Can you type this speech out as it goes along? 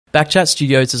Backchat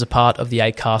Studios is a part of the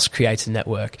Acast Creator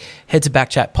Network. Head to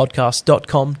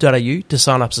backchatpodcast.com.au to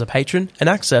sign up as a patron and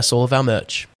access all of our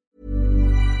merch.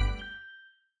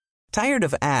 Tired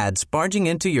of ads barging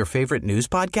into your favorite news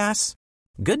podcasts?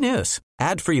 Good news.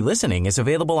 Ad-free listening is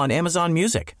available on Amazon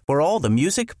Music for all the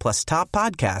music plus top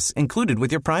podcasts included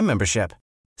with your Prime membership.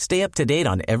 Stay up to date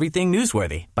on everything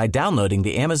newsworthy by downloading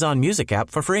the Amazon Music app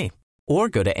for free or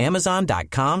go to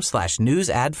amazon.com/news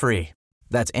ad free.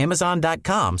 That's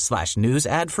amazon.com/news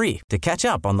ad free to catch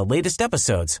up on the latest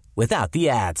episodes without the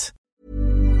ads.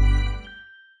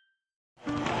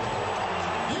 You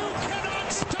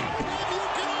cannot stop him.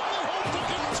 You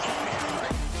can only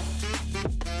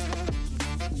hold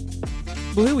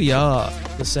him. Well, here we are,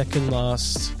 the second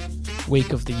last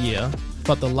week of the year,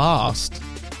 but the last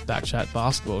Backchat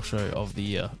basketball show of the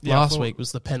year. Last week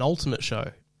was the penultimate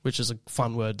show, which is a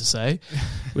fun word to say,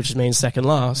 which means second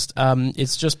last.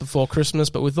 It's just before Christmas,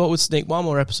 but we thought we'd sneak one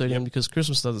more episode in because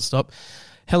Christmas doesn't stop.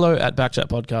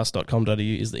 hello@backchatpodcast.com.au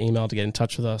is the email to get in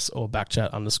touch with us, or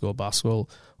backchat_basketball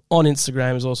on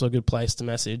Instagram is also a good place to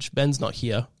message. Ben's not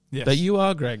here. Yes. But you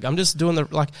are, Greg. I'm just doing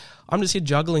I'm just here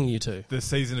juggling you two. The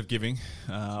season of giving.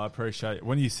 I appreciate it.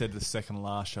 When you said the second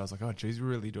last show, I was like, oh, geez, we're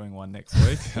really doing one next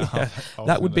week.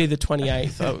 That would be the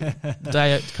 28th, a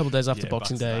couple of days after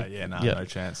Boxing Day. Yeah, no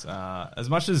chance. As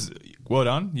much as, well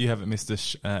done, you haven't missed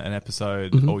an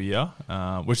episode all year,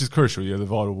 which is crucial. You're the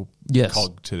vital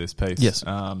cog to this piece. Yes.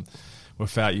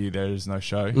 Without you, there is no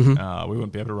show. We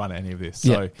wouldn't be able to run any of this.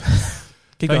 So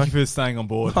thank you for staying on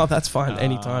board. Oh, that's fine.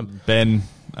 Anytime. Ben,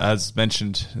 as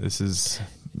mentioned, this is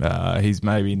he's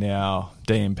maybe now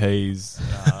DMP's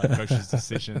coach's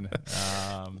decision.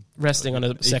 Resting on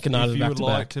a second night of the back-to-back. If you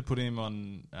would like to put him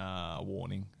on a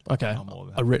warning. Okay,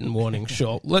 a written warning,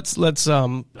 sure. Let's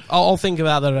I'll think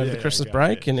about that over the Christmas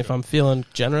break, and if I'm feeling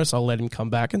generous, I'll let him come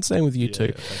back, and same with you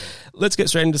too. Let's get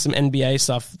straight into some NBA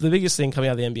stuff. The biggest thing coming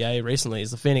out of the NBA recently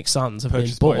is the Phoenix Suns have been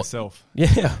bought. By yourself.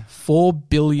 Yeah, $4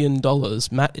 billion.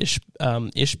 Matt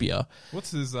Ishbia.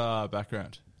 What's his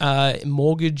background?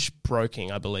 Mortgage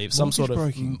broking, I believe. Some sort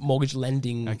of mortgage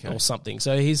lending or something.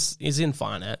 So he's in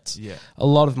finance. Yeah. A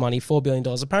lot of money, $4 billion.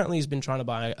 Apparently he's been trying to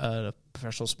buy a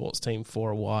professional sports team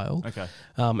for a while. Okay.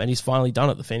 And he's finally done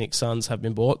it. The Phoenix Suns have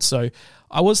been bought. So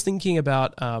I was thinking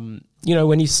about, when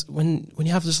you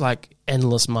have this like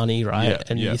endless money, right?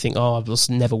 You think, I'll just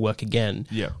never work again.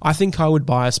 Yeah. I think I would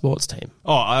buy a sports team.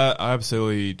 Oh, I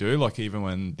absolutely do. Like even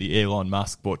when the Elon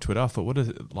Musk bought Twitter, I thought,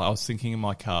 I was thinking in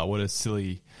my car, what a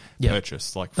silly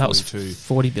purchase. Like 42, that was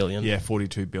 $40 billion. Yeah,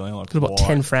 $42 billion. Like, could have bought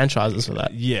 10 franchises for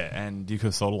that. Yeah, and you could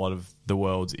have solved a lot of the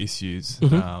world's issues,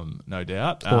 no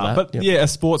doubt. A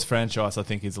sports franchise I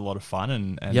think is a lot of fun,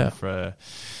 and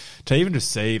to even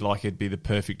just see, like, it'd be the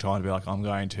perfect time to be like, I'm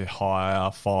going to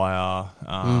fire,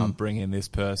 bring in this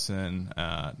person,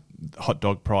 hot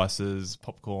dog prices,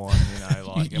 popcorn,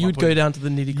 You'd go down to the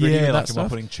nitty gritty of that stuff? Am I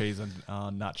putting cheese on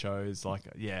nachos? Like,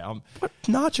 what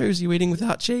nachos are you eating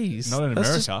without cheese? Not in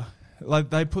America.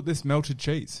 Like, they put this melted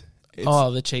cheese.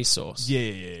 The cheese sauce.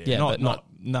 Yeah. Not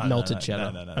melted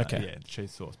cheddar. No. Okay. Yeah,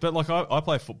 cheese sauce. But, like, I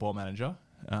play Football Manager.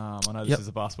 I know this is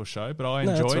a basketball show, but I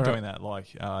enjoy doing that, like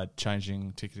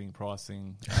changing ticketing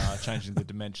pricing, changing the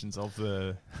dimensions of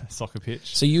the soccer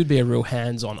pitch. So you'd be a real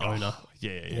hands-on owner.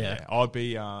 Yeah. I'd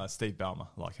be Steve Ballmer.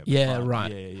 Right.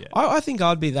 Yeah. I think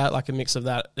I'd be that, like a mix of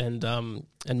that and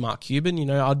Mark Cuban.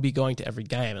 I'd be going to every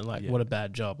game, and what a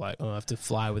bad job. Like, I have to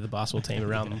fly with the basketball team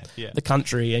around the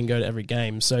country and go to every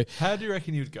game. So how do you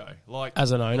reckon you'd go? Like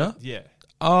as an owner? Yeah.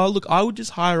 Look, I would just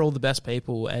hire all the best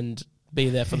people and be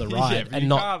there for the ride and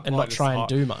not try and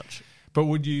do much. But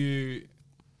would you...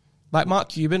 Like Mark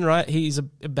Cuban, right? He's a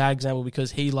bad example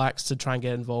because he likes to try and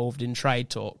get involved in trade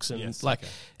talks and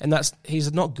and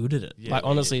he's not good at it.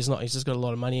 Honestly, he's not. He's just got a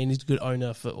lot of money and he's a good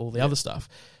owner for all the other stuff.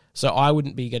 So I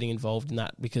wouldn't be getting involved in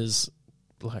that because,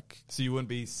 So you wouldn't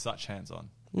be such hands-on?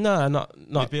 No, not.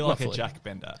 It'd be like a fully. Jack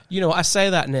Bender. I say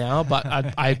that now, but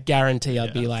I guarantee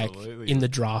I'd be in the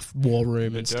draft war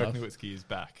room and stuff. Dirk Nowitzki is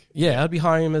back. Yeah, I'd be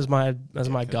hiring him as my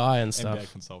guy and stuff.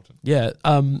 NBA consultant. Yeah.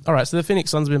 All right. So the Phoenix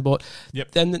Suns have been bought.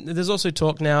 Yep. Then there's also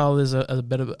talk now. There's a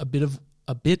bit of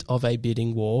a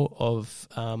bidding war of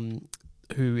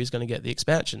who is going to get the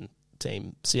expansion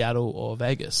team, Seattle or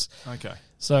Vegas. Okay.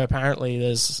 So apparently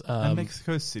there's and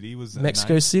Mexico City was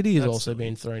Mexico City has also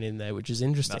been thrown in there, which is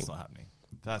interesting. That's not happening.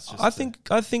 That's just. I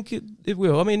think it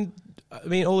will. I mean,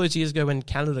 all those years ago when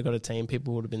Canada got a team,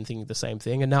 people would have been thinking the same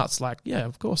thing, and now it's like, yeah,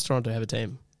 of course, Toronto have a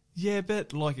team. Yeah,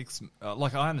 but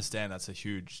I understand that's a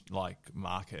huge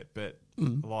market, but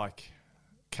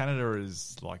Canada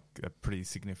is like a pretty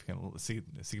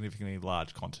significantly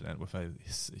large continent with a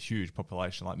huge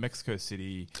population. Like Mexico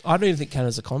City, I don't even think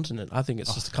Canada's a continent. I think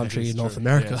it's just a country in North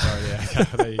America. Yeah,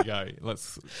 there you go.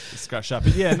 Let's scratch that.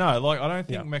 But yeah, no, like I don't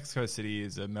think Mexico City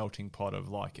is a melting pot of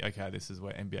like, okay, this is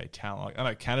where NBA talent. Like I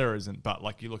know Canada isn't, but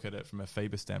like you look at it from a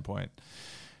FIBA standpoint,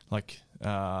 like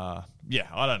I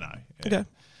don't know. Okay,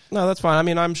 no, that's fine. I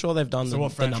mean, I'm sure they've done so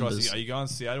what the numbers. franchise are you going,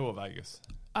 Seattle or Vegas?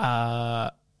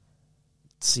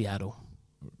 Seattle.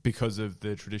 Because of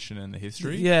the tradition and the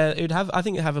history? Yeah, I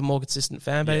think it'd have a more consistent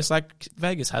fan base. Yeah. Like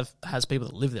Vegas has people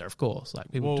that live there, of course.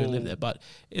 Like people do live there, but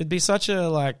it'd be such a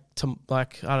I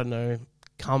don't know,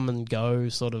 come and go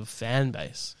sort of fan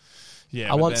base.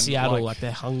 Yeah, I want Seattle like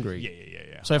they're hungry.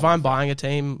 Yeah. So if I'm buying a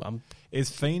team,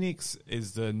 is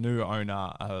the new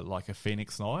owner like a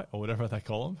Phoenix Knight or whatever they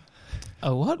call him?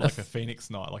 Oh, what? Like a Phoenix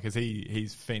Knight? Like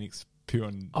he's Phoenix pure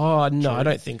and oh no, true? I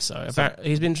don't think so.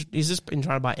 He's just been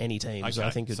trying to buy any team. Okay. So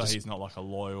I think he's not like a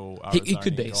loyal. He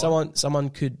could be guy. Someone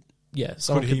could. Yeah,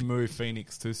 could he move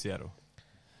Phoenix to Seattle?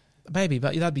 Maybe,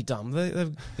 but that'd be dumb.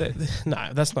 No,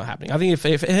 that's not happening. I think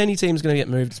if any team's going to get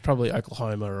moved, it's probably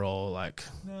Oklahoma or like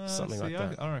something like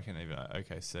that. I reckon even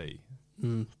OKC.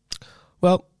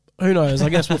 Well, who knows? I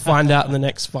guess we'll find out in the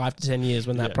next 5 to 10 years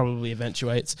when that probably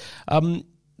eventuates.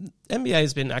 NBA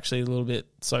has been actually a little bit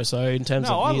so-so in terms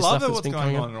of new stuff that's been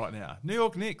going on right now. New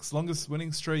York Knicks, longest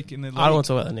winning streak in the league. I don't want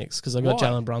to talk about the Knicks because I got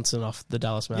Jalen Brunson off the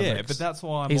Dallas Mavericks. Yeah, but that's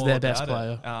why he's their best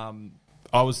player.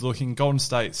 I was looking, Golden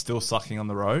State still sucking on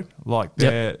the road. Like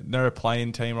they're a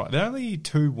playing team, right? They're only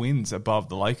 2 wins above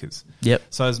the Lakers. Yep.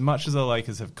 So as much as the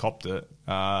Lakers have copped it,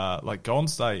 like Golden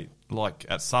State, like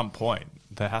at some point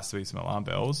there has to be some alarm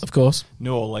bells. Of course.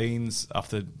 New Orleans,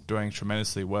 after doing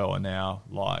tremendously well, are now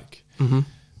like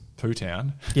poo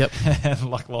town. Yep.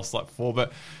 And like lost like 4.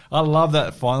 But I love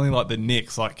that finally, like the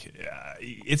Knicks, like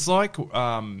it's like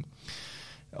when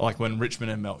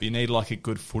Richmond and Melbourne, you need like a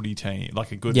good footy team,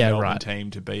 like a good Melbourne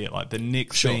team to be it. Like the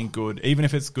Knicks being good, even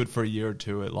if it's good for a year or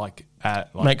two, it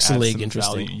makes the league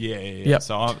interesting. Value. Yeah. Yep.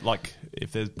 So I'm like,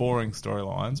 if there's boring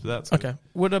storylines, but that's good. Okay.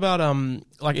 What about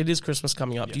like it is Christmas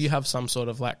coming up? Yes. Do you have some sort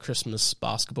of like Christmas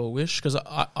basketball wish? Because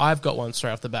I've got one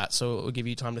straight off the bat, so it will give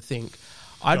you time to think.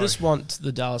 I just want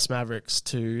the Dallas Mavericks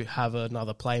to have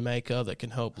another playmaker that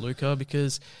can help Luka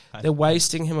because they're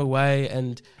wasting him away,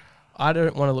 and I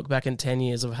don't want to look back in 10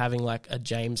 years of having like a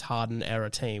James Harden era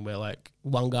team where like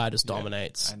one guy just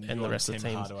dominates and the rest of the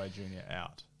team. Hardaway Jr.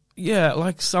 out. Yeah,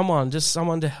 like someone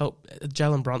to help.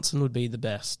 Jalen Brunson would be the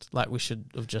best. Like we should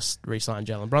have just re-signed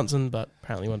Jalen Brunson, but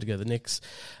apparently he wanted to go to the Knicks.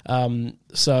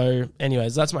 So,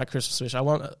 anyways, that's my Christmas wish. I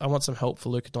want some help for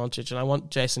Luka Doncic, and I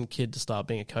want Jason Kidd to start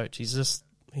being a coach. He sucks.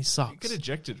 He got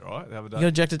ejected, right? He got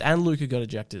ejected, and Luka got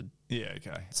ejected. Yeah,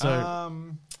 okay. So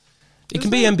it can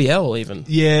be NBL even.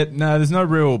 Yeah, no, there's no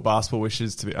real basketball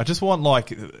wishes to be. I just want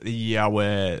like a year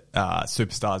where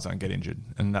superstars don't get injured,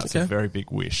 and that's a very big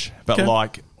wish. But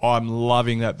like, I'm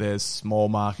loving that there's small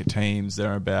market teams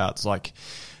thereabouts. Like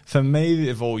for me,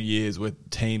 of all years, with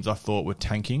teams I thought were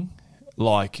tanking,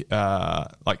 like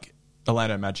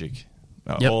Orlando Magic.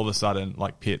 All of a sudden,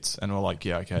 like Pitts, and we're like,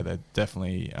 yeah, okay, they're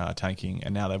definitely tanking,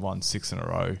 and now they've won 6 in a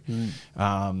row.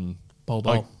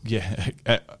 Bol.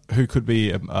 Who could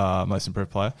be a most improved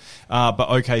player? But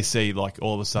OKC, like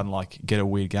all of a sudden, like get a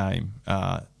weird game.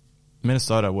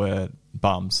 Minnesota were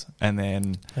bums, and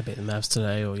then they beat the Mavs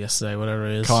today or yesterday, whatever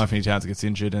it is. Karl Anthony Towns gets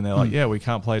injured, and they're like, yeah, we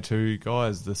can't play 2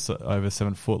 guys this over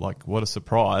 7 foot. Like, what a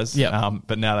surprise! Yeah.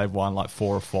 But now they've won like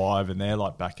 4 or 5, and they're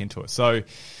like back into it. So.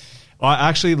 I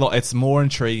actually it's more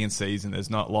intriguing season.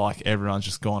 There's not like everyone's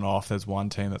just gone off. There's one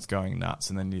team that's going nuts,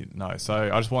 and then So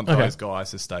I just want those guys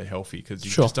to stay healthy because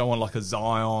you just don't want like a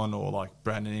Zion or like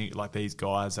Brandon, like these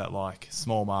guys at like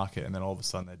small market, and then all of a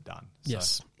sudden they're done.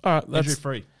 Yes, all right, injury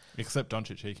free. Except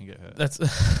Doncic, he can get hurt. That's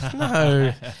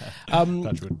no.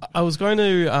 I was going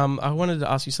to. I wanted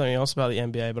to ask you something else about the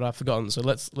NBA, but I've forgotten. So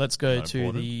let's go to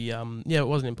important. It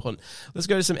wasn't important. Let's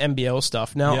go to some NBL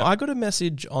stuff. Now, I got a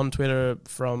message on Twitter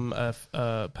from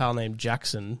a pal named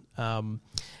Jackson, and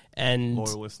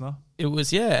loyal listener. It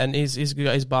was and he's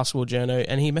basketball journo,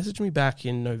 and he messaged me back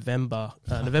in November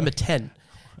 10,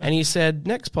 and he said,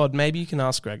 "Next pod, maybe you can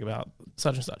ask Greg about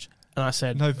such and such." And I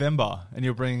said... November, and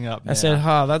you're bringing up now. I said,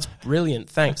 that's brilliant.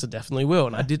 Thanks, I definitely will.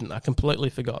 And I didn't. I completely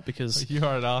forgot because... You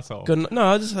are an asshole. No,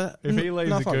 I just... if he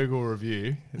leaves a Google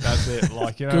review, that's it.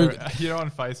 Like, you know on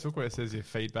Facebook where it says your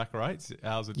feedback rates,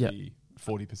 ours would be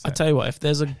 40%. I tell you what, if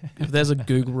there's a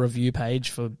Google review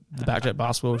page for the Backchat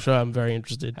Basketball Show, I'm very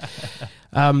interested.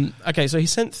 Okay, so he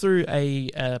sent through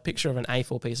a picture of an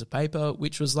A4 piece of paper,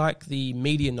 which was like the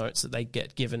media notes that they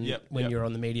get given when you're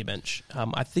on the media bench.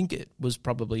 I think it was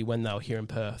probably when they were here in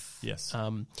Perth. Yes.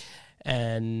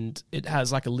 And it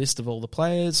has like a list of all the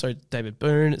players. So David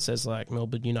Boone, it says like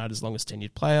Melbourne United's longest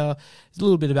tenured player. It's a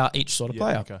little bit about each sort of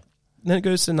player. Okay. Then it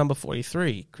goes to number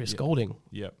 43, Chris Goulding.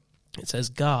 Yep. It says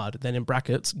guard. Then in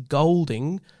brackets,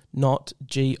 Goulding, not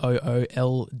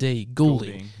Goold.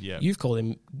 Goulding. Yeah. You call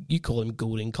him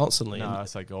Goulding constantly. No, I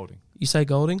say Goulding. You say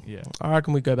Goulding? Yeah. I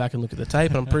reckon we go back and look at the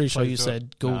tape, and I'm pretty sure you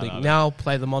said Goulding. No. Now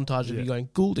play the montage of you going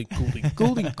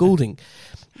Goulding.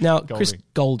 Now, Chris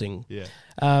Goulding. Yeah.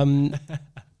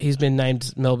 He's been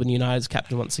named Melbourne United's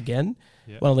captain once again.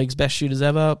 Yep. One of the league's best shooters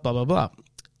ever, blah, blah, blah.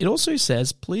 It also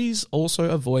says, please also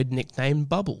avoid nickname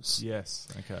Bubbles. Yes.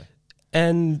 Okay.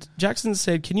 And Jackson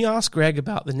said, can you ask Greg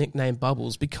about the nickname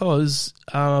Bubbles? Because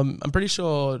I'm pretty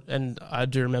sure, and I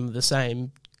do remember the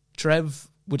same, Trev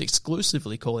would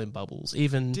exclusively call him Bubbles,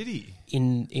 even did he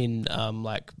in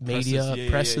like media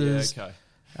presses. Yeah,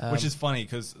 okay. Which is funny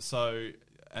because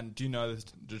and do you know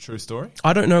the true story?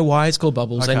 I don't know why it's called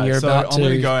Bubbles, Okay, and you're so about I'm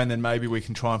going to to go and then maybe we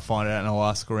can try and find it out, and I'll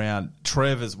ask around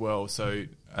Trev as well. So,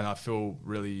 and I feel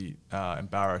really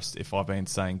embarrassed if I've been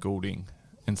saying Goulding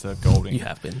instead of Goulding. You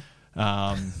have been.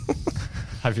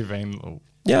 Have you been?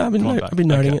 Yeah, I've been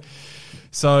noting it.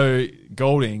 So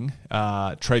Goulding,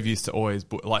 Trev used to always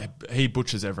he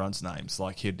butchers everyone's names.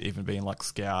 Like he'd even be in like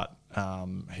Scout.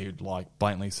 He'd like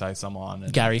blatantly say someone.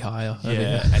 And, Gary Hire.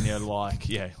 Yeah, and you're like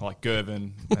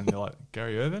Gervin, and you're like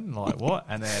Gary Irvin, like what?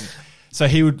 And then so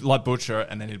he would like butcher it,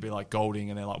 and then he'd be like Goulding,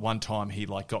 and then like one time he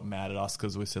like got mad at us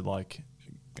because we said like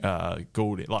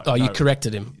Goulding. Like, you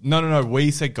corrected him. No.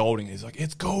 We said Goulding. He's like,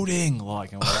 it's Goulding.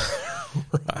 Like, and we're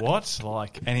like right. What?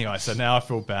 Like, anyway, so now I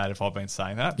feel bad if I've been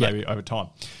saying that, maybe over time.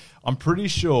 I'm pretty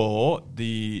sure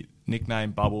the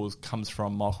nickname Bubbles comes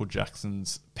from Michael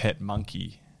Jackson's pet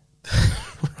monkey.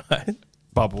 Right.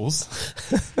 Bubbles.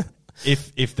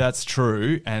 If that's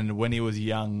true, and when he was a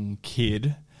young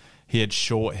kid, he had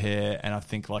short hair, and I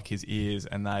think like his ears,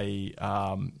 and they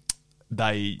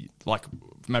like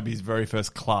maybe his very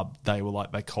first club, they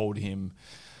called him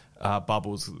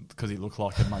Bubbles because he looked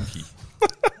like a monkey.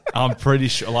 I'm pretty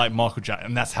sure, like Michael Jackson,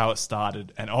 and that's how it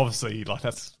started. And obviously, like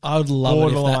that's I would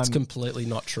love it if that's completely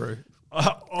not true.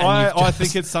 I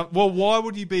think it's well. Why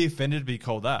would you be offended to be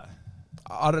called that?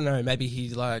 I don't know. Maybe he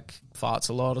like farts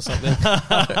a lot or something.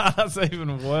 That's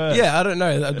even worse. Yeah, I don't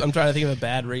know. I'm trying to think of a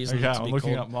bad reason. Okay, to I'm be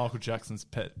looking called. up Michael Jackson's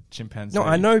pet chimpanzee. No,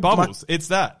 I know Bubbles. It's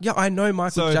that. Yeah, I know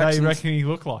Michael Jackson. So they reckon he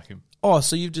looked like him. Oh,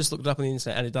 so you've just looked it up on the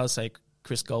internet, and it does say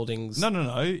Chris Goulding's. No.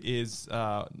 Is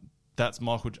that's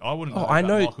Michael? I wouldn't know. I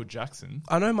know Michael Jackson.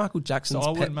 I know Michael Jackson's. So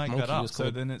I pet wouldn't make monkey that up. was So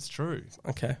called. then it's true.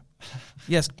 Okay.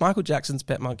 Yes, Michael Jackson's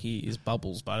pet monkey is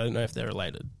Bubbles, but I don't know if they're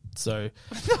related. So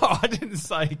no, I didn't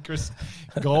say Chris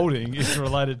Goulding is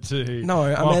related to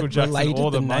Michael Jackson related.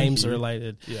 or the names monkey. are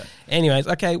related. Yeah. Anyways,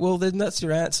 okay. Well, then that's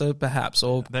your answer, perhaps,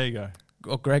 or there you go.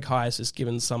 Or Greg Hayes has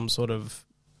given some sort of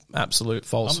absolute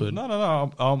falsehood.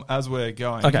 No. As we're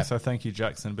going, okay. So thank you,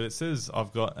 Jackson. But it says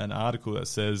I've got an article that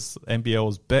says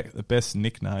NBL's the best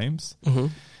nicknames,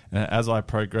 and as I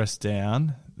progress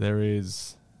down, there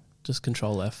is just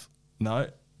Control F. No.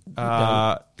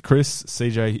 Chris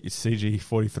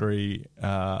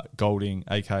CG43 Goulding,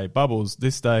 aka Bubbles.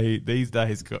 These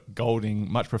days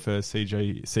Goulding much prefers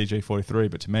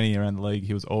CG43, but to many around the league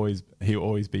he'll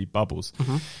always be Bubbles.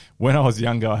 When I was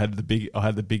younger, I had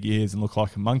the big ears and looked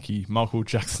like a monkey. Michael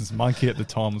Jackson's monkey at the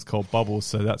time was called Bubbles,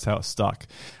 so that's how it stuck.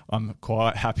 I'm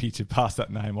quite happy to pass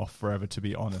that name off forever, to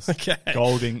be honest. Okay.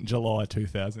 Goulding, July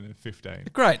 2015.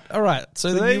 Great. All right.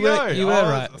 So there you go. You were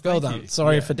right. Well done. You.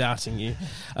 Sorry for doubting you.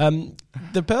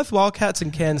 The Perth Wildcats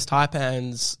and Cairns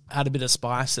Taipans had a bit of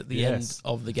spice at the end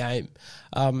of the game.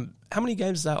 How many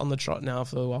games is that on the trot now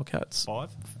for the Wildcats?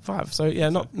 5. So yeah,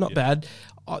 not bad.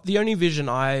 The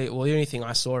only thing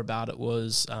I saw about it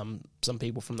was some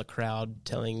people from the crowd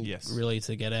telling really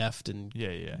to get effed and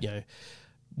you know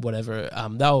whatever.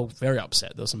 They were very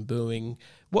upset. There was some booing.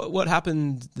 What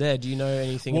happened there? Do you know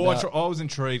anything about? I was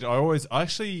intrigued.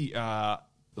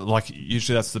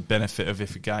 Usually that's the benefit of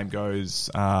if a game goes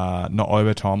not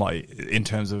overtime, like in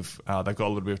terms of they've got a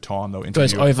little bit of time, they'll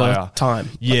interview goes a player. over time.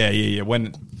 Yeah.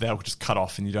 When they'll just cut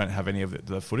off and you don't have any of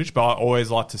the footage. But I always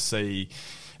like to see,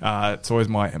 it's always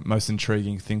my most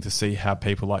intriguing thing to see how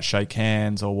people like shake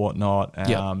hands or whatnot.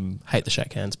 Hate the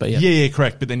shake hands, but yeah,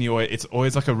 correct. But then it's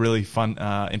always like a really fun,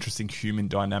 interesting human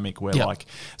dynamic where like,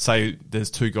 say there's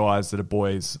two guys that are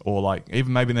boys, or like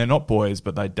even maybe they're not boys,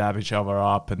 but they dab each other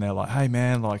up and they're like, hey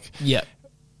man, like,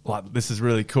 like this is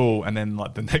really cool. And then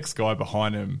like the next guy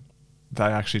behind him, they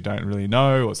actually don't really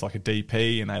know, or it's like a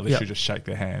DP and they literally just shake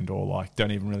their hand, or like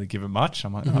don't even really give it much.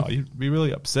 I'm like, oh, you'd be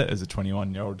really upset as a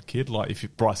 21-year-old kid. Like if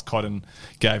Bryce Cotton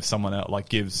gave someone out, like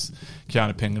gives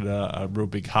Keanu Pinkett a real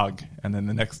big hug, and then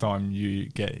the next time you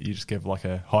just give like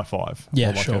a high five,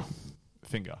 or like a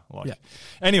finger. Like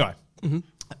anyway,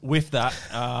 with that,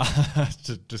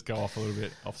 to just go off a little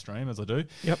bit off stream as I do.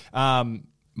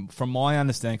 From my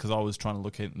understanding, because I was trying to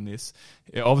look at this,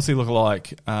 it obviously looked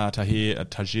like Tajir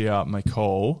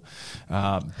McCall.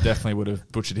 Definitely would have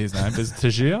butchered his name. Is it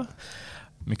Tajir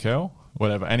McCall?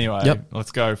 Whatever. Anyway,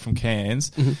 let's go from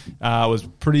Cairns. Was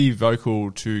pretty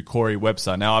vocal to Corey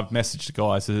Webster. Now, I've messaged the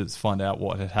guys to find out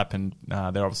what had happened.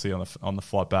 They're obviously on the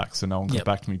flight back, so no one got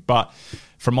back to me. But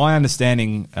from my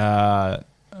understanding,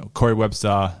 Corey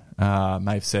Webster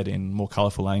may have said in more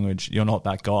colourful language, "You're not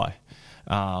that guy."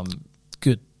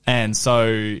 Good. And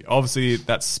so, obviously,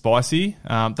 that's spicy.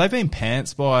 They've been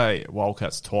pantsed by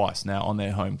Wildcats twice now on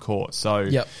their home court. So,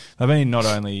 they've been not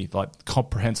only, like,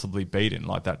 comprehensively beaten,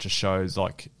 like, that just shows,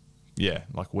 like,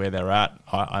 like where they're at.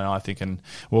 I think, and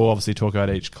we'll obviously talk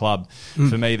about each club.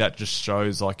 For me, that just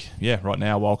shows, like, right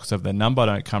now, Wildcats have their number.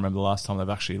 I can't remember the last time they've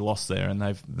actually lost there, and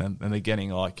they're getting,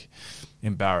 like,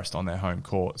 embarrassed on their home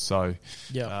court. So,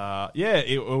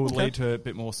 it will lead to a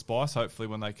bit more spice, hopefully,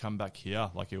 when they come back here.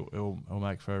 Like, it'll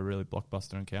make for a really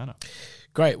blockbuster encounter.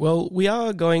 Great. Well, we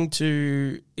are going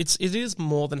to... It is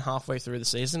more than halfway through the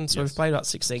season. So we've played about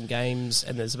 16 games,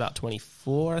 and there's about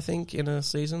 24, I think, in a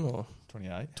season, or...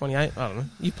 28. 28? I don't know.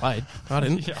 You played. I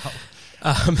didn't.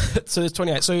 So there's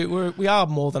 28. So we are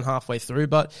more than halfway through,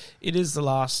 but it is the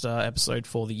last episode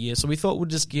for the year. So we thought we'd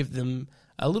just give them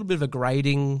a little bit of a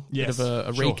grading, bit of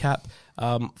a recap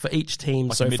for each team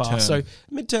like so far. So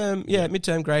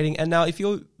midterm grading. And now if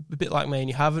you're a bit like me and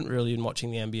you haven't really been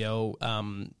watching the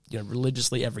NBL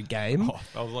religiously every game.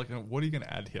 I was like, what are you going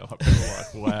to add here? Like, people are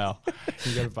like, wow.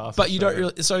 You got a basketball. But you don't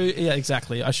really... So, yeah,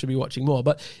 exactly. I should be watching more.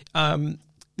 But...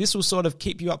 this will sort of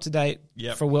keep you up to date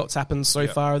for what's happened so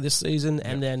far this season,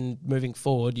 and then moving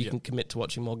forward, you can commit to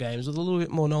watching more games with a little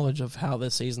bit more knowledge of how the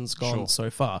season's gone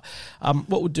so far.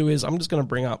 What we'll do is I'm just going to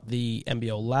bring up the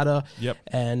NBL ladder,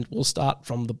 and we'll start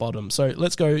from the bottom. So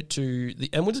let's go to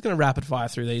and we're just going to rapid fire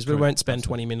through these. We won't spend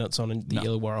 20 minutes on the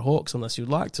Illawarra Hawks unless you'd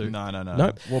like to.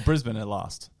 No. Well, Brisbane at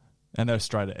last, and they're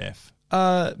straight at F.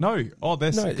 They're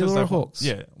Illawarra Hawks.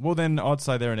 Yeah, well then I'd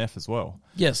say they're an F as well.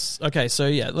 Yes. Okay. So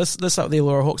let's start with the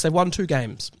Illawarra Hawks. They've won 2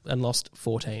 games and lost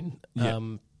 14. Yeah. How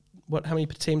many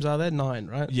teams are there? 9,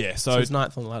 right? Yeah. So it's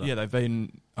 9th on the ladder. Yeah, they've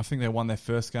been. I think they won their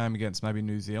first game against maybe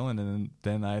New Zealand, and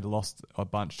then they lost a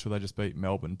bunch till they just beat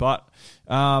Melbourne. But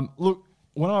look,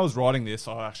 when I was writing this,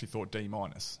 I actually thought D-,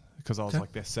 because I was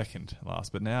like, they're second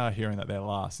last. But now hearing that they're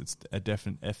last, it's a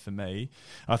definite F for me.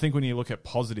 I think when you look at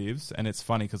positives, and it's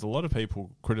funny because a lot of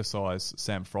people criticise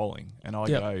Sam Froling, and I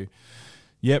go,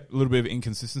 a little bit of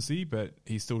inconsistency, but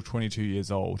he's still 22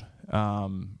 years old.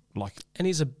 And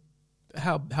he's a...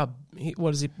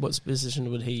 What's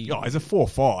position would he... Oh, he's a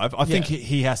 4-5. I think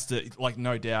he has to, like,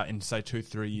 no doubt, in, say,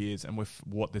 2-3 years, and with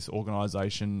what this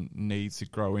organisation needs to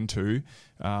grow into,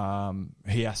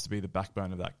 he has to be the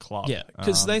backbone of that club. Yeah,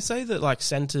 because they say that, like,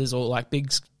 centres or, like,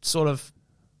 bigs sort of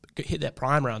hit their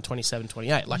prime around 27,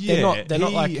 28. Like, they're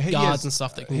not like guards and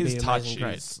stuff that can be amazing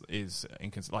great. Is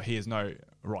inconsistent. Like, he has no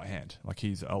right hand. Like,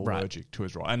 he's allergic to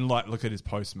his right. And, like, look at his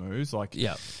post moves. Like,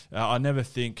 I never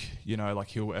think, like,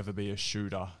 he'll ever be a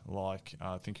shooter. Like,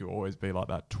 I think he'll always be like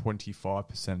that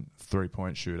 25%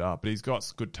 3-point shooter. But he's got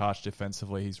good touch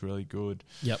defensively. He's really good.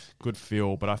 Good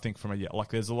feel. But I think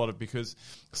there's a lot of, because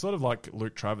sort of like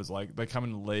Luke Travers, like, they come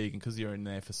in the league, and because you're in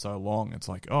there for so long, it's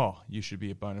like, oh, you should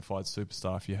be a bona fide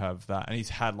superstar if you have that. And he's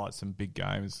had, like, some big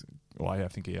games. Well, I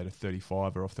think he had a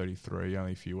 35 or a 33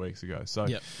 only a few weeks ago. So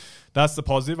that's the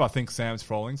positive. I think Sam's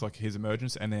Froling's, like, his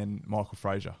emergence, and then Michael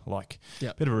Frazier, like,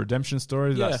 bit of a redemption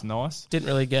story. That's nice. Didn't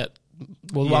really get...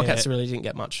 Well, the Wildcats really didn't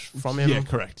get much from him. Yeah,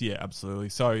 correct. Yeah, absolutely.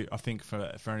 So I think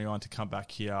for anyone to come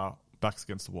back here, backs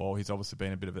against the wall, he's obviously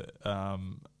been a bit of a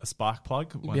spark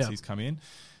plug once he's come in.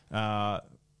 The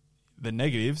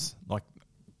negatives, like,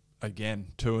 again,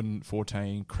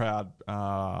 2-14, crowd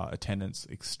attendance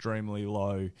extremely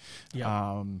low.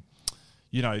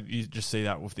 you just see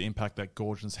that with the impact that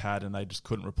Gorgon's had, and they just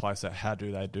couldn't replace that. How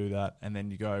do they do that? And then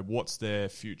you go, what's their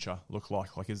future look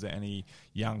like? Like, is there any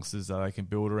youngsters that they can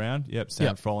build around? Yep,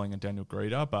 Sam Froling and Daniel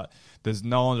Greeter, but there's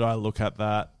no one that I look at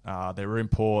that. There are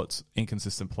imports,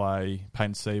 inconsistent play.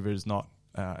 Payne Seaver is not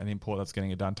an import that's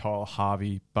getting it done. Tyler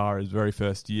Harvey, bar his very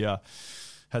first year,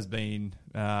 has been,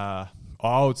 I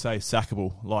would say,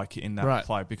 sackable, like, in that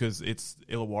play, because it's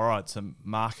Illawarra. It's a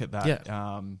market that...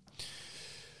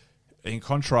 in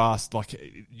contrast, like,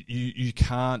 you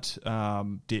can't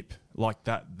dip like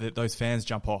that. Those fans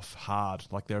jump off hard.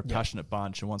 Like, they're a passionate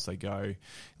bunch, and once they go,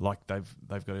 like,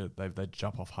 they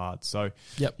jump off hard. So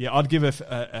I'd give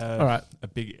a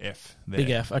big F there.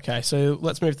 Big F. Okay, so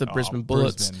let's move to the Brisbane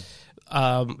Bullets.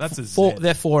 That's a Z.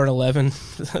 They're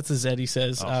 4-11. That's a Z, he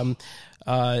says.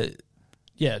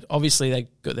 Obviously they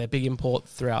got their big import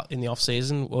throughout in the off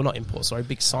season. Well, not import, sorry,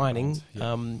 big signing.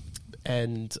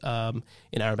 And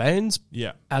in Aaron Baines,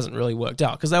 hasn't really worked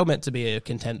out because they were meant to be a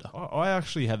contender. I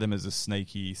actually had them as a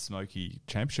sneaky, smoky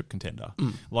championship contender.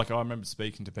 Like, I remember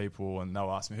speaking to people and they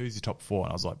were asking me, who's your top 4?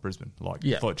 And I was like, Brisbane. Like,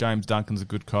 I thought James Duncan's a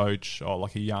good coach, or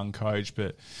like a young coach,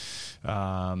 but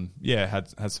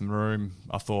had some room.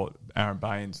 I thought Aaron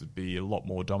Baines would be a lot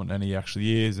more dominant than he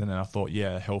actually is, and then I thought,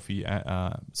 healthy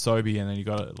Sobey, and then you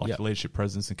got leadership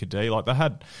presence in Kadee. Like, they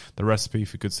had the recipe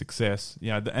for good success,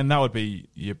 and that would be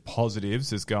your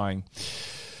positives, is going,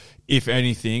 if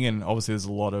anything, and obviously there's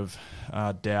a lot of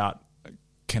doubt,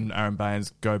 can Aaron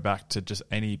Baines go back to just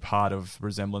any part of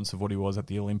resemblance of what he was at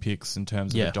the Olympics in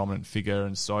terms of a dominant figure,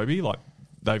 and Sobey, like,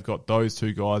 they've got those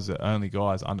two guys, the only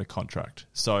guys under contract.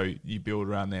 So you build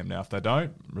around them. Now, if they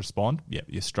don't respond,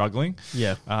 you're struggling.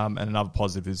 And another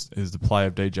positive is the play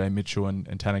of DJ Mitchell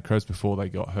and Tanner Krebs before they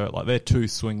got hurt. Like, they're two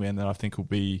swingmen that I think will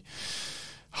be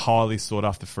highly sought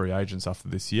after free agents after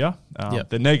this year.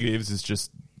 The negatives is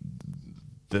just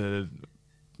the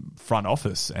front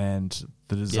office and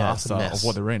the disaster of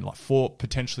what they're in. Like,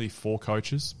 potentially four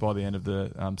coaches by the end of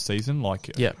the season. Like,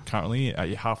 currently,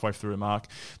 you're halfway through a mark.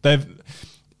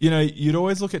 You'd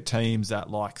always look at teams that,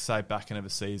 like, say, back end of a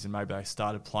season, maybe they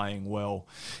started playing well,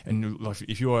 and like,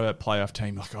 if you were a playoff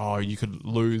team, like, you could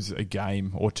lose a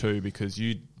game or two because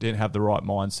you didn't have the right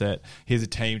mindset. Here's a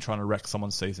team trying to wreck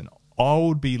someone's season. I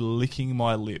would be licking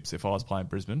my lips if I was playing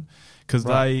Brisbane, because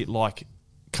they, like,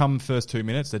 come first 2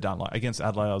 minutes, they're done. Like, against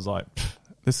Adelaide, I was like,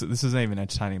 this isn't even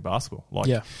entertaining basketball.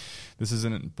 Like, this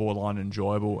isn't borderline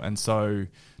enjoyable. And so,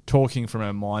 talking from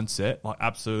a mindset, like,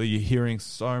 absolutely, you're hearing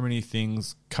so many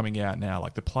things coming out now.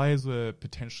 Like, the players were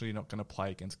potentially not going to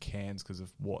play against Cairns because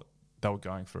of what they were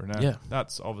going through. Now,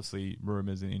 that's obviously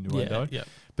rumours and innuendo.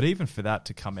 But even for that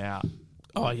to come out,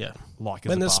 like,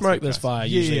 when there's smoke, there's fire,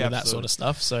 usually, that sort of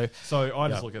stuff. So I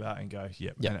just look at that and go,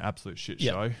 an absolute shit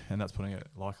show, and that's putting it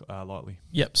lightly.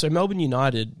 So Melbourne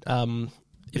United,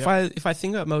 if I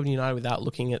think about Melbourne United without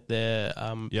looking at their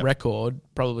record,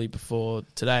 probably before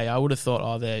today, I would have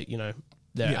thought, they're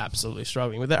absolutely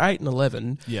struggling. With their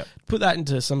 8-11, put that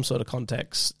into some sort of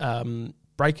context.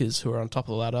 Breakers, who are on top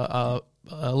of the ladder, are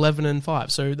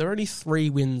 11-5, so they're only 3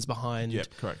 wins behind.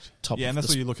 Correct. And that's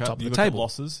what you look at. You look at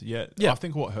losses. I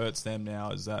think what hurts them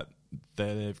now is that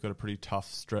they've got a pretty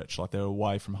tough stretch. Like, they're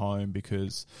away from home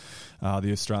because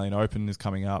the Australian Open is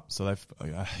coming up, so they've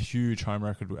a huge home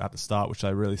record at the start, which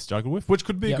they really struggled with, which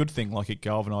could be a good thing. Like, it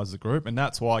galvanises the group, and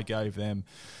that's why I gave them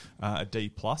a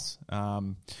D+.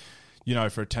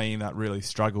 For a team that really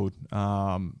struggled.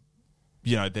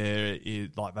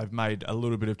 They've made a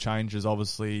little bit of changes,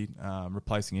 obviously,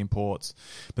 replacing imports,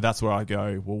 but that's where I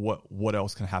go, well, what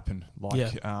else can happen?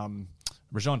 Like,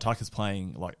 Rajon Tucker's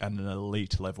playing, like, at an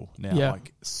elite level now,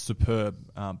 like, superb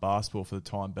basketball for the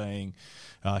time being.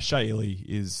 Shea Ely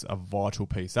is a vital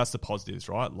piece. That's the positives,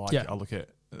 right? Like, I look at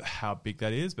how big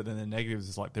that is, but then the negatives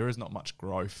is, like, there is not much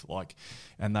growth, like,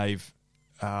 and they've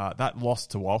that loss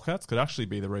to Wildcats could actually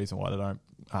be the reason why they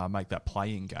don't make that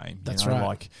playing game. That's right.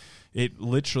 Like, it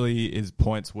literally is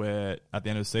points where at the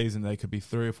end of the season they could be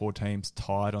 3 or 4 teams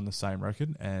tied on the same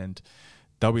record, and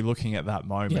they'll be looking at that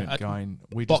moment going,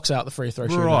 "We box out the free throw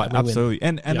shooter." Right, absolutely.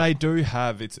 And they do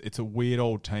have it's a weird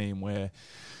old team where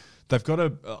they've got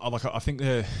I think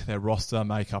their roster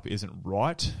makeup isn't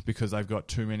right because they've got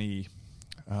too many.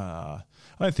 I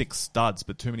don't think studs,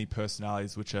 but too many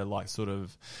personalities which are, like, sort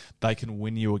of, they can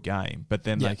win you a game, but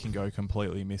then they can go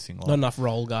completely missing. Like, not enough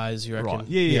role guys, you reckon? Right.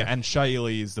 Yeah. And Shea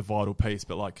Ely is the vital piece,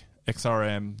 but, like,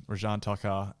 XRM, Rajon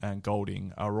Tucker, and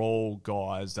Golding are all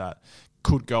guys that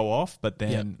could go off, but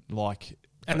then, like...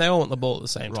 And they all want the ball at the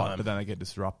same time. But then they get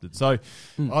disrupted. So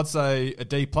I'd say a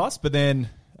D+, but then...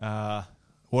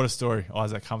 What a story,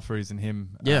 Isaac Humphries and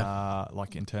him. Yeah.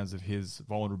 Like in terms of his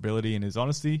vulnerability and his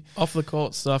honesty. Off the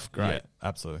court stuff, great. Yeah,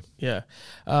 absolutely. Yeah.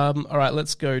 All right,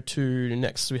 let's go to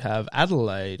next. We have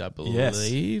Adelaide, I believe. Yes.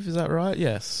 Is that right?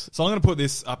 Yes. So I'm going to put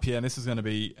this up here, and this is going to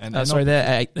be... sorry,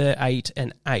 they're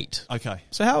 8-8. Okay.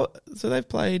 So they've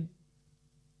played...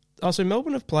 Oh, so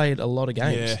Melbourne have played a lot of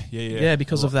games. Yeah. Yeah,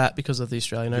 because of that, because of the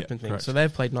Australian Open thing. Correct. So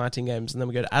they've played 19 games, and then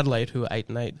we go to Adelaide, who are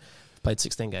 8-8, played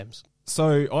 16 games.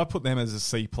 So I put them as a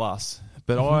C+,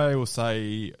 but I will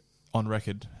say on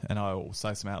record, and I will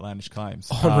say some outlandish claims.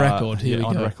 On record, here we go.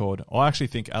 On record. I actually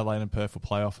think Adelaide and Perth will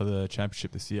play off of the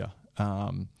championship this year.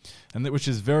 Which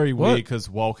is very weird because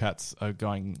Wildcats are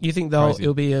going. You think crazy.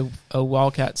 it'll be a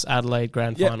Wildcats Adelaide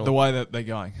grand final? Yeah, the way that they're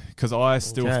going. Because I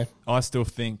still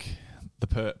think the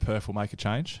Perth will make a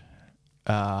change.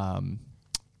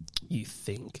 You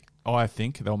think? I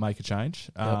think they'll make a change.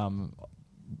 Yep.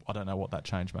 I don't know what that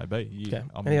change may be. Okay.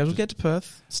 Anyways, we'll get to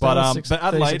Perth. But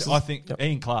Adelaide, I think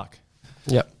Ian Clark.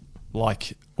 Yep.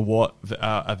 Like what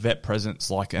a vet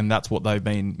presence like, and that's what they've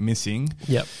been missing.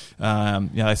 Yep.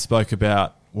 They spoke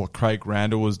about what Craig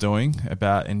Randall was doing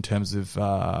about in terms of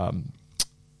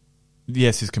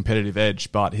his competitive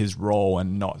edge, but his role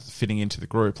and not fitting into the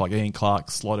group. Like Ian Clark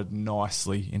slotted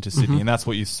nicely into Sydney, and that's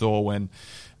what you saw when.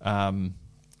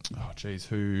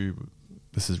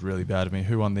 This is really bad of me.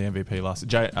 Who won the MVP last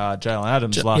year? Jalen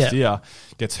Adams last year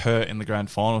gets hurt in the grand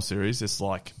final series. It's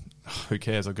like, who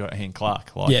cares? I've got Ian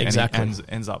Clark. Like, exactly. And he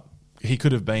ends up, he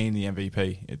could have been the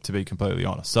MVP, to be completely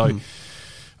honest. So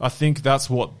I think that's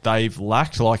what they've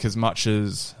lacked. Like, as much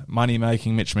as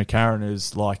money-making Mitch McCarron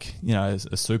is like, is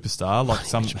a superstar. Like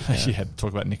talk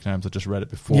about nicknames. I just read it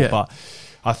before. But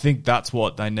I think that's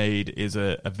what they need is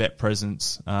a vet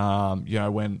presence.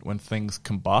 When things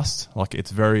combust, like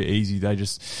it's very easy. They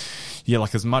just,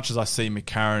 like as much as I see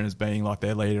McCarron as being like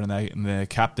their leader and their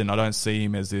captain, I don't see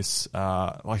him as this,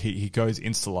 like he goes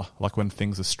insular, like when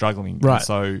things are struggling. Right. And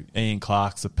so Ian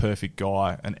Clark's a perfect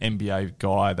guy, an NBA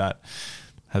guy that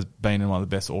has been in one of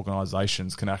the best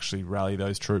organisations, can actually rally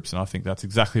those troops. And I think that's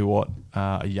exactly what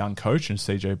a young coach and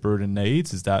CJ Bruton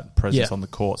needs, is that presence on the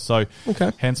court. So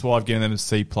hence why I've given them a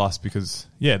C+, because,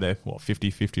 they're,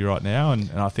 50-50 right now,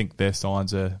 and I think their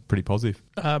signs are pretty positive.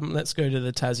 Let's go to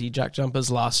the Tassie Jack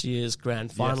Jumpers, last year's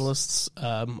grand finalists.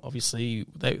 Obviously,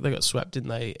 they got swept, didn't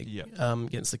they,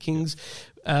 against the Kings.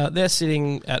 They're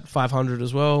sitting at 500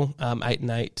 as well,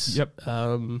 8-8.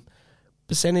 Yep.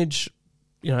 Percentage...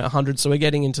 100. So we're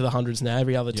getting into the hundreds now.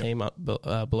 Every other team up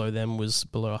below them was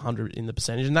below 100 in the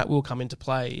percentage, and that will come into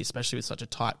play, especially with such a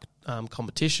tight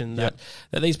competition, that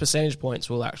these percentage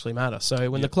points will actually matter. So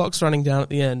when the clock's running down at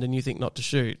the end and you think not to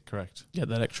shoot, correct, get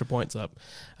that extra points up.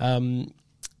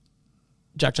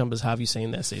 Jack Jumpers, how have you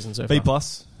seen their season so far? B+.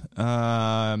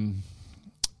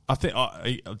 I think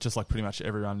just like pretty much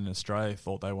everyone in Australia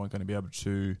thought they weren't going to be able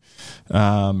to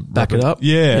back it up.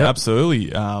 Yeah,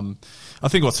 absolutely. I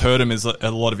think what's hurt them is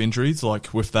a lot of injuries.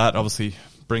 Like with that, obviously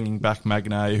bringing back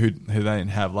Magnay, who they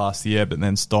didn't have last year, but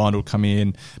then Stein will come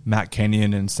in, Matt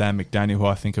Kenyon and Sam McDaniel, who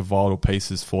I think are vital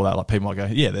pieces for that. Like people might go,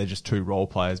 they're just two role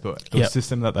players, but the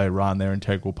system that they run, they're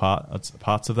integral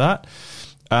parts of that.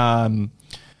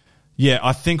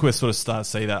 I think we're sort of starting to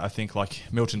see that. I think like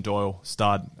Milton Doyle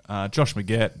started, Josh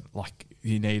Magette, like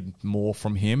you need more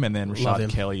from him, and then Rashad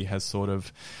Kelly has sort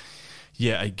of,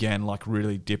 again, like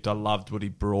really dipped. I loved what he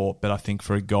brought, but I think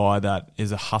for a guy that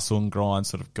is a hustle and grind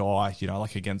sort of guy,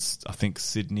 like against, I think,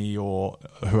 Sydney or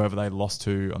whoever they lost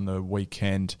to on the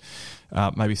weekend,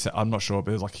 maybe, I'm not sure,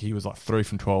 but it was like he was like 3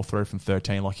 from 12, 3 from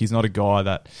 13. Like he's not a guy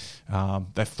that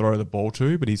they throw the ball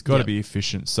to, but he's got to be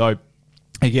efficient. So,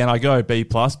 again, I go B+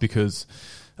 because,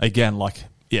 again, like,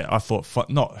 I thought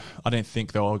I didn't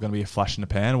think they were going to be a flash in the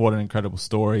pan. What an incredible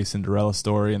story, Cinderella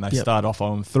story, and they start off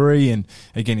on 3, and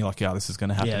again, you're like, this is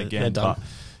going to happen again. But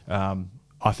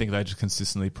I think they just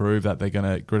consistently prove that they're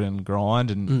going to grit and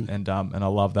grind, and I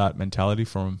love that mentality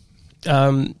from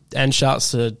them. And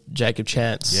shouts to Jacob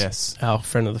Chance, our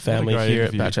friend of the family here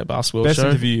at Backchat Basketball Best Show.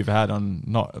 interview you've had on,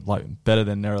 not like better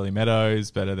than Nerily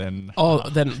Meadows, better than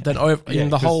than over in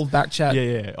the whole Backchat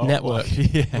network.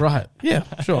 Right? Yeah,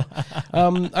 sure.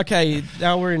 Okay,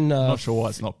 now we're in. I'm not sure why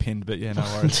it's not pinned, but no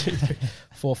worries.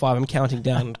 4, 5. I'm counting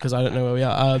down because I don't know where we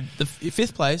are. The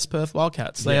 5th place, Perth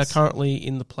Wildcats. They are currently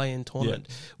in the play-in tournament,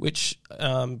 which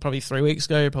probably 3 weeks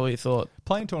ago you probably thought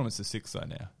play-in tournament's the 6th though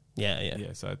now.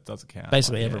 Yeah, so it doesn't count.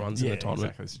 Basically, everyone's in the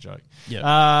tournament. Exactly, it's a joke. Yeah,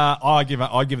 I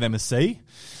give them a C.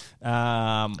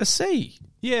 A C.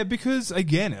 Yeah, because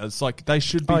again, it's like they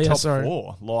should be top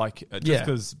 4. Like just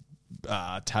because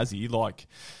Tassie, like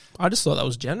I just thought that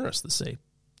was generous. The C.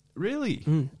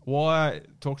 Really? Why?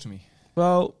 Talk to me.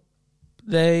 Well,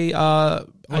 They are...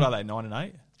 What are they, 9 and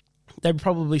 8? They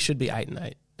probably should be 8 and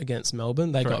 8 against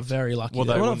Melbourne. They got very lucky. Well,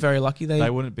 they were not very lucky. They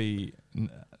wouldn't be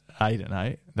 8 and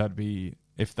 8. That'd be,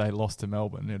 if they lost to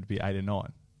Melbourne, it'd be 8 and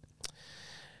 9.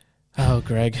 Oh,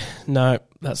 Greg. No,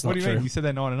 that's not true. What do you mean? You said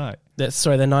they're 9 and 8.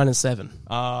 They're 9 and 7.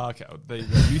 Okay. There you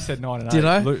go. You said 9 and 8. Did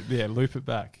I? Loop it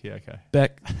back. Yeah, okay.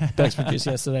 Beck's produced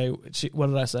yesterday. What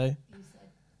did I say?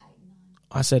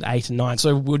 I said 8 and 9,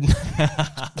 so wouldn't.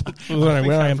 Where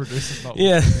I am.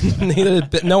 Yeah, neither.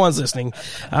 But no one's listening.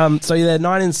 So they're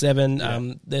 9 and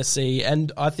 7. They're C,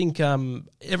 and I think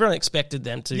everyone expected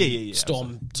them to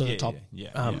storm to the top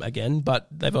again, but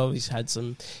they've always had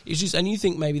some issues. And you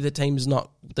think maybe the team's not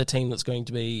the team that's going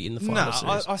to be in the final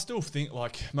series? I still think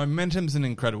momentum's an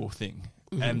incredible thing,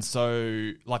 and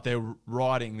so they're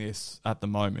riding this at the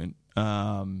moment.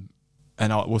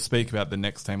 And we'll speak about the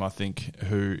next team, I think,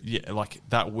 who,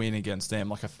 that win against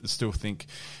them. I still think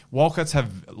Wildcats have,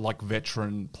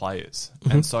 veteran players.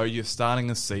 Mm-hmm. And so you're starting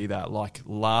to see that,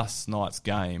 last night's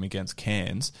game against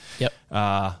Cairns. Yep.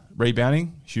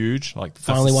 Rebounding, huge.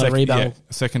 Finally won a rebound.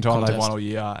 Second time contest. they've won all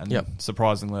year. And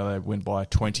surprisingly, they win by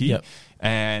 20. Yep.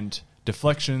 And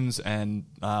deflections and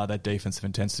their defensive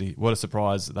intensity. What a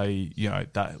surprise.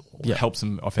 That helps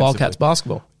them offensively. Wildcats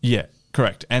basketball. Yeah,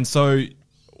 correct. And so...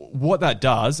 what that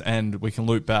does, and we can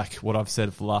loop back what I've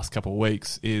said for the last couple of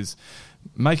weeks, is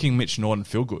making Mitch Norton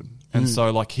feel good. And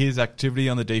so, his activity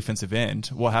on the defensive end,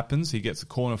 what happens? He gets a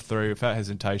corner of 3 without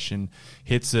hesitation,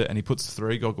 hits it, and he puts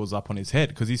 3 goggles up on his head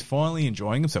because he's finally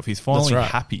enjoying himself. He's finally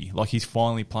happy. He's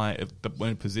finally in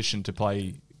a position to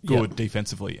play good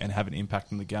defensively and have an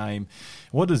impact in the game.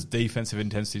 What does defensive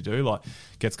intensity do?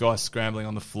 Gets guys scrambling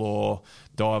on the floor,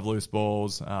 dive loose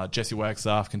balls. Jesse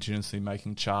Wagstaff continuously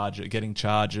getting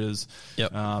charges.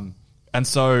 Yep. And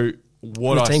so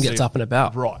the team gets up and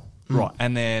about. Right.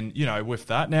 And then, with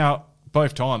that, now,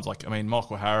 both times,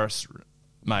 Michael Harris,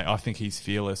 mate, I think he's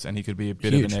fearless and he could be a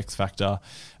bit of an X factor.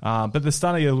 But there's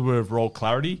starting a little bit of role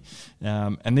clarity.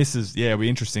 And this is, it'll be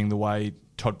interesting the way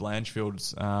Todd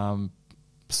Blanchfield's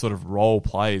sort of role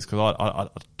plays, because I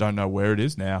don't know where it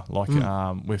is now.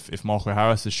 If Michael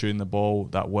Harris is shooting the ball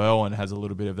that well and has a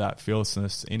little bit of that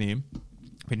fearlessness in him,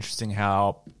 interesting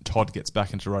how Todd gets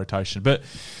back into rotation. But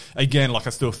again, I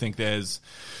still think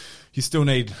you still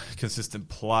need consistent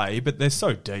play, but they're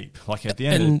so deep. At the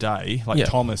end of the day,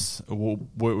 Thomas,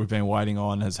 we've been waiting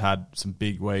on, has had some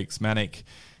big weeks. Manic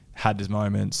had his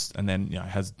moments and then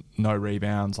has no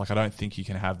rebounds. I don't think you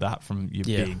can have that from your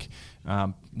big.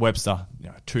 Webster,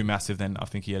 too massive. Then I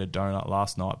think he had a donut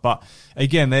last night. But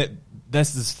again,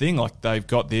 that's this thing. They've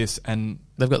got this, and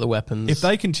they've got the weapons. If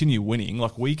they continue winning,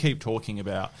 we keep talking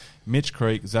about Mitch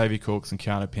Creek, Xavier Cooks, and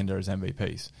Keanu Pinder as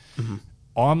MVPs. Mm-hmm.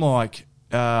 I'm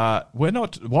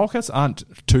Wildcats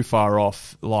aren't too far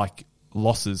off.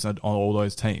 Losses on all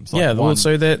those teams.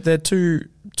 So they're two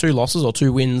losses or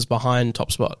 2 wins behind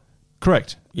top spot.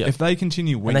 Correct. Yep. If they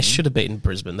continue winning... And they should have beaten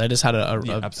Brisbane. They just had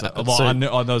absolutely.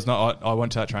 I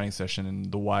went to that training session,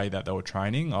 and the way that they were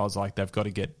training, I was like, they've got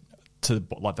to get to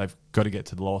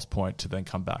the lowest point to then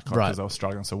come back. Because they were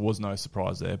struggling, so there was no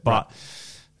surprise there. But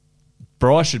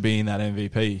Bryce should be in that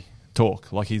MVP talk.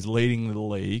 He's leading the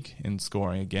league in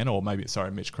scoring again, or maybe,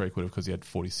 Mitch Creek would have, because he had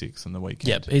 46 on the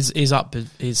weekend. Yep, he's up.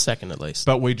 He's second at least.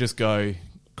 But we just go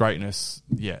greatness.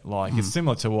 Yeah, it's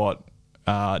similar to what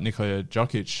Nikola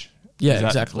Jokic... Yeah,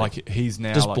 exactly. He's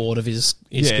now... just bored of his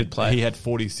good play. He had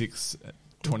 46,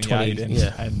 28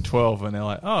 and 12, and they're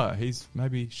like,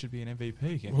 maybe should be an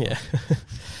MVP again.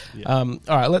 Yeah. All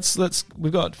right, let's.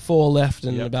 We've got 4 left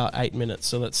in about 8 minutes,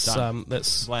 so let's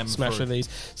smash through these.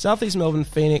 Southeast Melbourne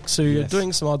Phoenix, who are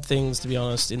doing some odd things, to be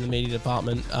honest, in the media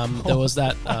department. There was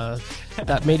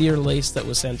that media release that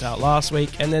was sent out last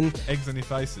week, and then eggs on your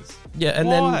faces. Yeah, and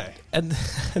why?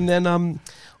 then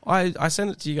I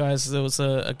sent it to you guys. There was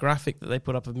a graphic that they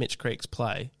put up of Mitch Creek's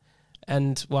play,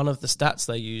 and one of the stats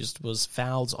they used was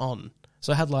fouls on.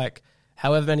 So it had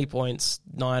however many points,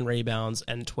 9 rebounds,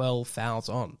 and 12 fouls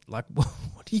on. What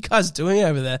are you guys doing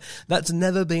over there? That's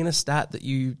never been a stat that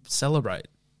you celebrate.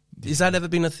 Has that ever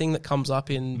been a thing that comes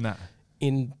up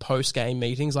in post-game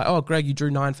meetings? Greg, you drew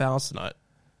 9 fouls tonight.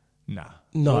 Nah.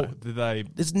 No. Did they?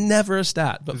 There's never a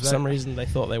stat, but for some reason they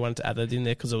thought they wanted to add that in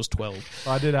there because it was 12.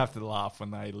 I did have to laugh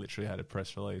when they literally had a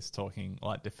press release talking,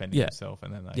 defending himself,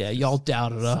 and then they y'all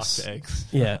doubted us. Eggs.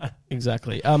 Yeah,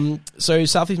 exactly. So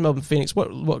Southeast Melbourne Phoenix,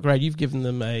 what grade? You've given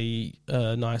them a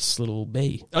nice little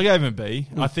B. I gave them a B.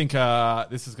 I think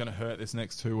this is going to hurt this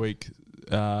next 2-week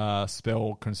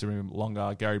spell, considering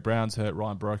longer. Gary Brown's hurt,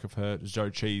 Ryan Brokoff hurt, Joe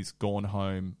Cheese gone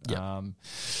home. Yep.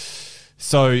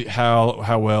 So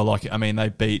how well, they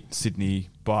beat Sydney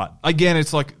But again,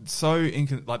 it's like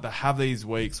like they have these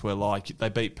weeks where like they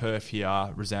beat Perth here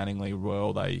resoundingly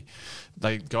well. They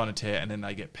go on a tear and then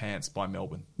they get pantsed by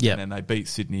Melbourne. Yeah. And then they beat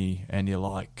Sydney and you're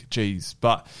like, geez.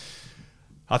 But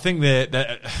I think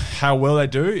that how well they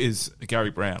do is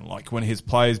Gary Brown. Like when his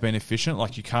play's been efficient,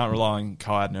 like you can't rely on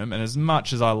Cardinum. And as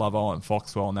much as I love Owen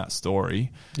Foxwell in that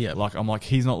story, like I'm like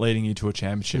he's not leading you to a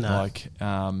championship. No. Like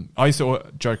I used to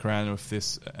joke around with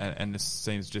this, and this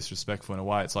seems disrespectful in a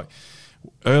way. It's like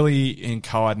early in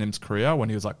Cardinum's career when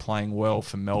he was like playing well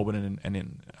for Melbourne and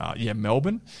in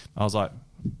Melbourne, I was like,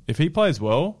 if he plays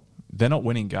well, they're not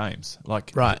winning games.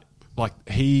 Like right. Like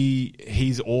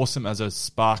he's awesome as a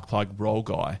spark plug role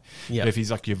guy. Yep. But if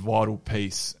he's like your vital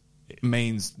piece, it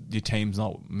means your team's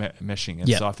not meshing. And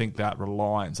so I think that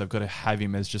reliance, they've got to have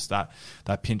him as just that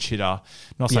pinch hitter.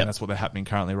 Not saying that's what they're happening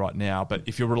currently right now, but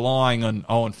if you're relying on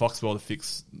Owen Foxwell to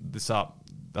fix this up,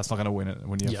 that's not going to win it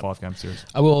when you have 5-game series.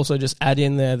 I will also just add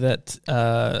in there that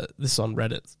this is on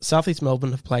Reddit. Southeast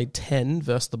Melbourne have played 10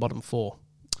 versus the bottom 4.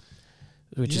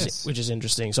 Which is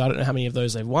interesting. So I don't know how many of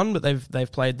those they've won, but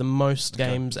they've played the most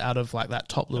games out of like that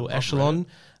top little echelon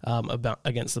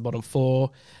against the bottom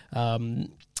 4.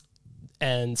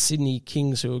 And Sydney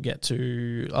Kings, who we'll get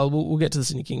to. We'll get to the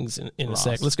Sydney Kings in a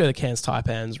sec. Let's go to Cairns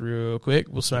Taipans real quick.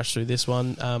 We'll smash through this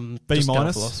one. B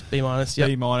minus. B minus. Yep.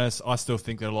 B minus. I still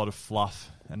think there's a lot of fluff,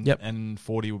 and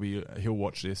 40 will be. He'll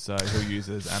watch this, so he'll use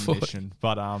it as ammunition.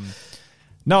 But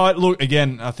no, look,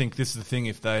 again, I think this is the thing.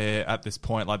 If they're at this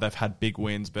point, like they've had big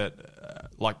wins, but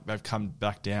like they've come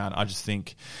back down, I just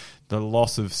think the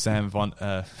loss of Sam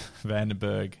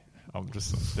Vandenberg, I'm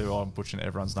butchering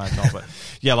everyone's name now, but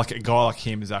yeah, like a guy like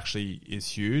him is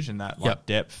huge, and that like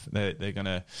depth, they're going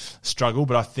to struggle.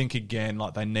 But I think, again,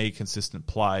 like they need consistent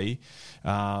play.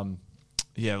 Like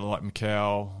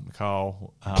Mikhail,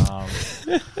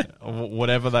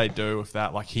 whatever they do with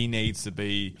that, like he needs to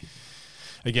be,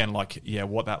 again, like,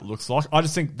 what that looks like. I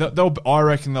just think I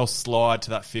reckon they'll slide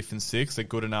to that 5th and 6th. They're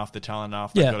good enough. They're talented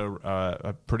enough. They've got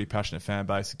a pretty passionate fan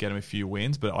base to get them a few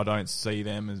wins, but I don't see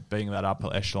them as being that upper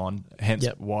echelon, hence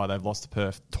why they've lost to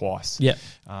Perth twice. Yeah.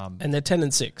 And they're 10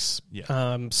 and 6.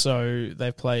 Yeah. So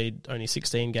they've played only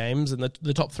 16 games, and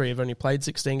the top 3 have only played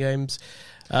 16 games.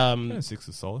 10 and 6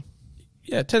 is solid.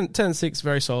 Yeah, 10 and 6,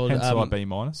 very solid. Hence why B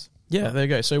minus. Yeah, there you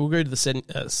go. So we'll go to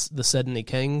the Sydney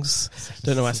Kings.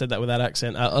 Don't know why I said that with that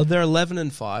accent. They're 11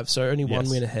 and 5, so only one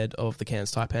win ahead of the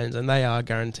Cairns Taipans, and they are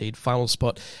guaranteed final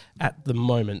spot at the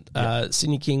moment.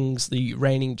 Sydney Kings, the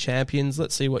reigning champions.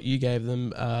 Let's see what you gave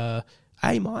them. A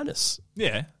minus.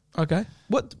 Yeah. Okay.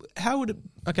 How would it?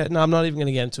 Okay. No, I'm not even going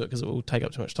to get into it because it will take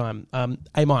up too much time.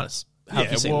 A minus.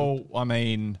 I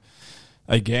mean,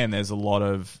 again, there's a lot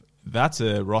of. That's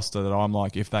a roster that I'm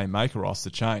like, if they make a roster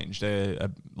change, they're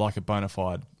like a bona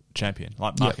fide champion.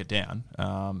 Like, mark it down.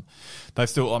 They've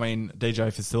still, I mean, DJ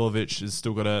Vasilovic has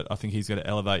still got to, I think he's got to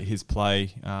elevate his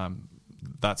play.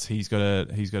 He's got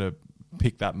to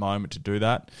pick that moment to do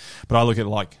that. But I look at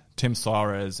like Tim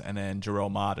Cyrus and then Jarrell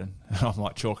Martin, and I'm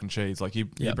like chalk and cheese. Like you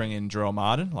bring in Jarrell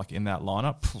Martin, like in that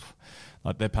lineup,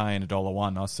 like they're paying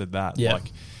 $1.01. I said that. Yeah.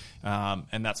 Like,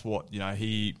 and that's what,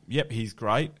 he's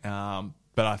great.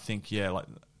 But I think,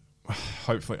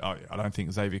 hopefully, I don't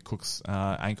think Xavier Cook's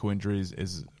ankle injury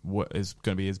is going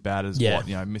to be as bad as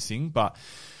missing. But,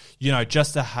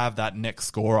 just to have that next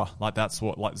scorer, like that's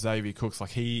what, like Xavier Cook's, like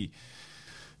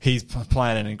he's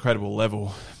playing at an incredible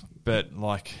level. But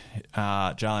like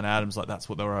Jalen Adams, like that's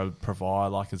what they were able to provide.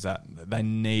 Like, is that they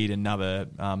need another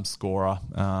scorer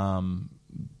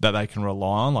that they can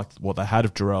rely on, like what they had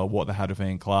of Jarrell, what they had of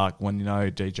Ian Clark, when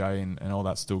DJ and all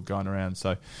that's still going around.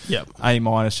 So A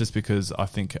minus, just because I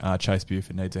think Chase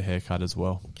Buford needs a haircut as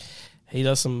well. He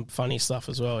does some funny stuff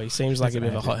as well. He seems like a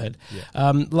bit of a hothead.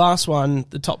 Yeah. Last one,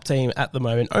 the top team at the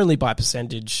moment, only by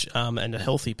percentage and a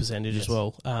healthy percentage as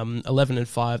well. 11 and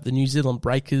 5. The New Zealand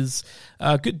Breakers,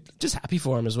 good, just happy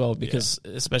for him as well, because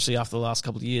especially after the last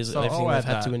couple of years, everything they've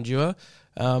had to endure.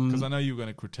 Because I know you were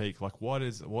going to critique, like,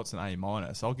 what's an A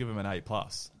minus? I'll give him an A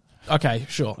plus. Okay,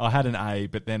 sure. I had an A,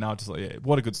 but then I was just like,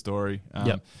 what a good story.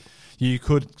 You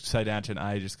could say down to an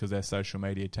A just because their social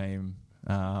media team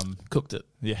cooked it.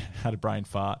 Yeah, had a brain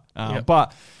fart.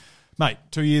 But, mate,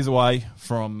 2 years away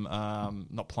from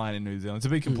not playing in New Zealand. To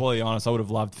be completely honest, I would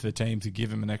have loved for the team to give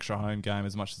him an extra home game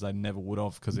as much as they never would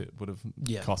have, because it would have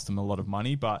cost them a lot of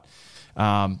money. But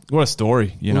what a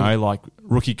story, like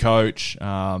rookie coach.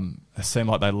 It seemed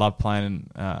like they loved playing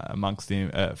amongst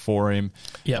him, for him.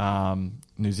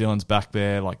 New Zealand's back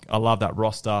there. Like, I love that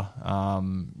roster,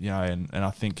 and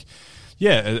I think,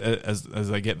 as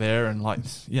they get there, and like,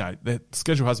 you know, their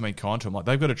schedule hasn't been kind to them. Like,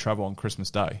 they've got to travel on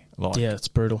Christmas Day. Like, yeah, it's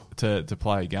brutal to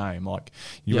play a game. Like,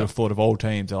 you would have thought of all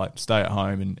teams to like stay at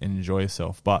home and enjoy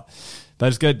yourself, but they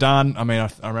just get it done. I mean,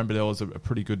 I remember there was a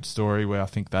pretty good story where I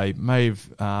think they may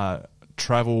have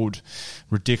travelled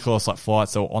ridiculous like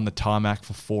flights. They were on the tarmac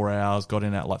for 4 hours, got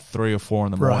in at like 3 or 4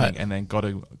 in the morning, and then got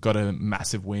a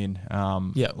massive win.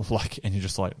 Like, and you're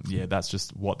just like, yeah, that's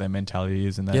just what their mentality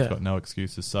is, and they've got no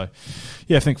excuses. So,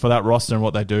 yeah, I think for that roster and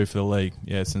what they do for the league,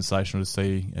 yeah, it's sensational to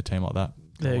see a team like that.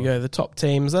 There you go, the top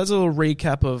teams. That's a little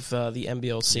recap of the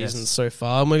NBL season so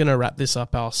far, and we're going to wrap this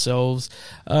up ourselves.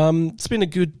 It's been a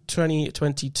good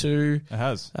 2022. It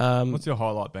has. What's your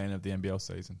highlight been of the NBL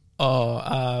season?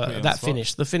 That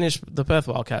finish. The Perth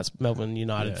Wildcats Melbourne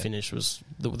United finish was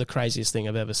the craziest thing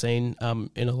I've ever seen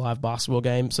in a live basketball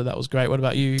game. So that was great. What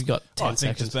about you? You got 10 seconds. I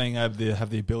think just being able to have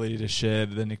the ability to share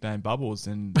the nickname Bubbles,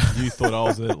 and you thought I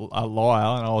was a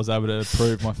liar, and I was able to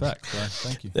prove my facts. So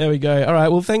thank you. There we go. All right.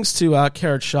 Well, thanks to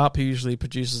Kerrod Sharp, who usually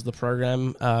produces the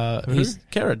program. He's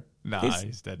Kerrod. No,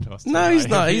 he's dead to us. No, he's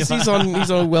not. He's on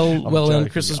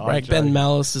well-earned Christmas break. Ben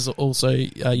Malice is also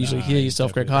usually here.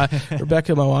 Yourself, Greg. Hi.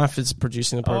 Rebecca, my wife, is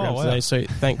producing the program today, so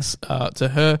thanks to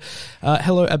her.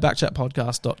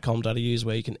 hello@backchatpodcast.com.au is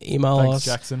where you can email us. Thanks,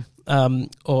 Jackson.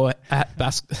 Or at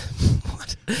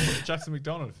what? Jackson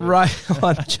McDonald. Right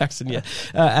on Jackson, yeah.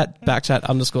 At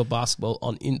backchat_basketball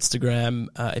on Instagram.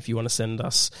 If you want to send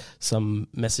us some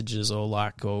messages or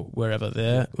wherever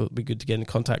there, it would be good to get in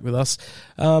contact with us.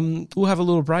 We'll have a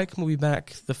little break and we'll be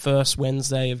back the first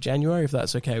Wednesday of January, if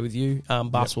that's okay with you.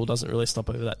 Basketball doesn't really stop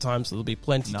over that time, so there'll be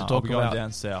plenty to talk about. I'll be going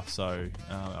down south, so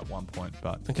at one point,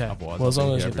 but otherwise, well, as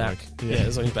long as you're back.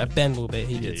 As long as you're back. Ben will be.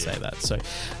 He did say that. So,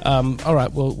 all right,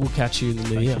 we'll catch you in the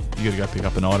new year. You got to go pick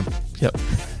up an item. Yep.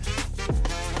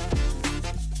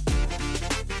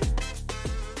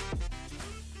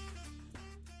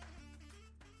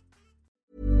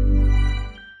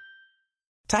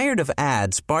 Tired of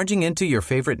ads barging into your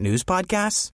favorite news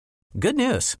podcasts? Good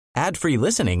news. Ad-free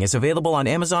listening is available on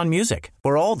Amazon Music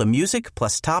for all the music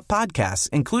plus top podcasts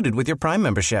included with your Prime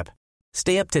membership.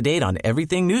 Stay up to date on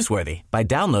everything newsworthy by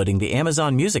downloading the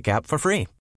Amazon Music app for free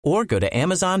or go to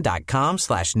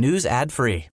amazon.com/news ad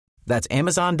free. That's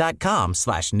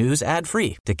amazon.com/news ad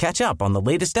free to catch up on the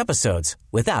latest episodes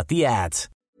without the ads.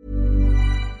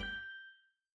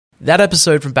 That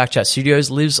episode from Backchat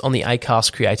Studios lives on the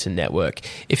Acast Creator Network.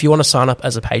 If you want to sign up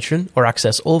as a patron or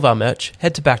access all of our merch,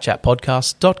 head to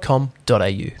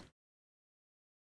backchatpodcast.com.au.